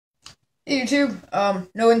Hey YouTube,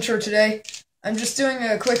 no intro today. I'm just doing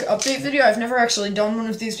a quick update video. I've never actually done one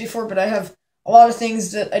of these before, but I have a lot of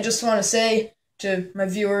things that I just want to say to my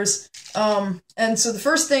viewers. And so the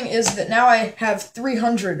first thing is that now I have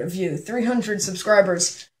 300 of you, 300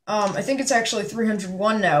 subscribers. I think it's actually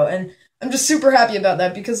 301 now, and I'm just super happy about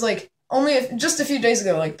that because, like, just a few days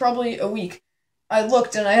ago, like, probably a week, I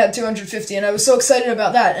looked and I had 250, and I was so excited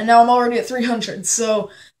about that, and now I'm already at 300,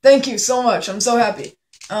 so thank you so much. I'm so happy.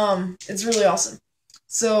 It's really awesome.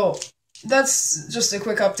 So, that's just a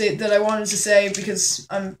quick update that I wanted to say because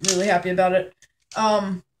I'm really happy about it.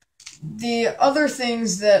 The other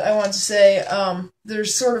things that I want to say,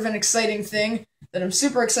 there's sort of an exciting thing that I'm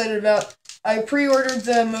super excited about. I pre-ordered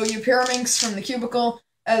the MoU Pyraminx from the Cubicle.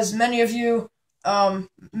 As many of you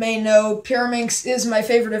may know, Pyraminx is my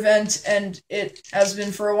favorite event, and it has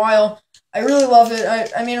been for a while. I really love it.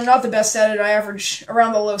 I mean, I'm not the best at it. I average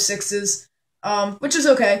around the low sixes, which is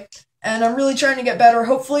okay. And I'm really trying to get better.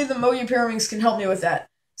 Hopefully the MoU Pyraminx can help me with that.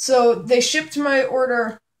 So they shipped my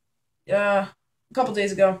order a couple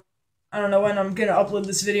days ago. I don't know when I'm gonna upload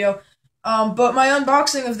this video. But my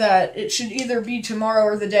unboxing of that, it should either be tomorrow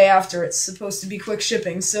or the day after. It's supposed to be quick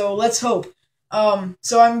shipping, so let's hope.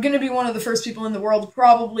 So I'm gonna be one of the first people in the world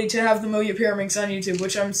probably to have the MoU Pyraminx on YouTube,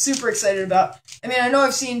 which I'm super excited about. I mean, I know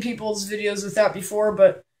I've seen people's videos with that before,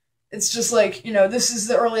 but it's just like, you know, this is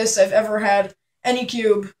the earliest I've ever had any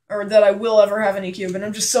cube, or that I will ever have any cube, and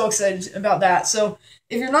I'm just so excited about that. So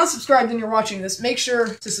if you're not subscribed and you're watching this, make sure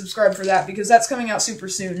to subscribe for that, because that's coming out super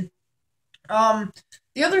soon.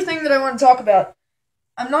 The other thing that I want to talk about,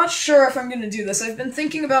 I'm not sure if I'm going to do this. I've been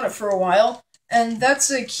thinking about it for a while, and that's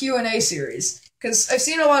a Q&A series, because I've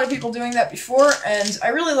seen a lot of people doing that before, and I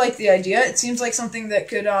really like the idea. It seems like something that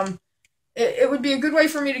could, it would be a good way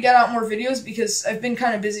for me to get out more videos, because I've been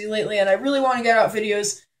kind of busy lately, and I really want to get out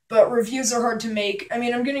videos, but reviews are hard to make. I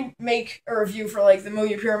mean, I'm going to make a review for, like, the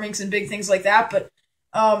MoU Pyraminx and big things like that, but,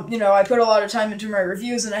 you know, I put a lot of time into my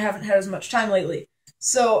reviews, and I haven't had as much time lately.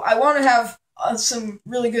 So I want to have some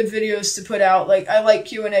really good videos to put out. Like, I like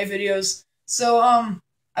Q&A videos. So,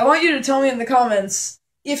 I want you to tell me in the comments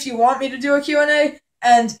if you want me to do a Q&A,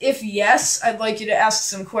 and if yes, I'd like you to ask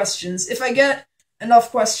some questions. If I get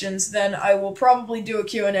enough questions, then I will probably do a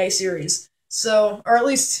Q&A series. So, or at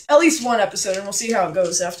least one episode, and we'll see how it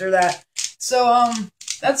goes after that. So,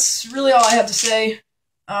 that's really all I had to say.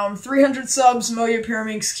 300 subs, MoU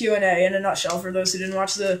Pyraminx Q&A in a nutshell for those who didn't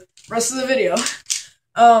watch the rest of the video.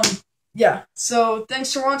 Yeah, so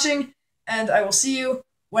thanks for watching, and I will see you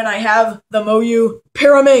when I have the MoU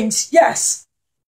Pyraminx. Yes!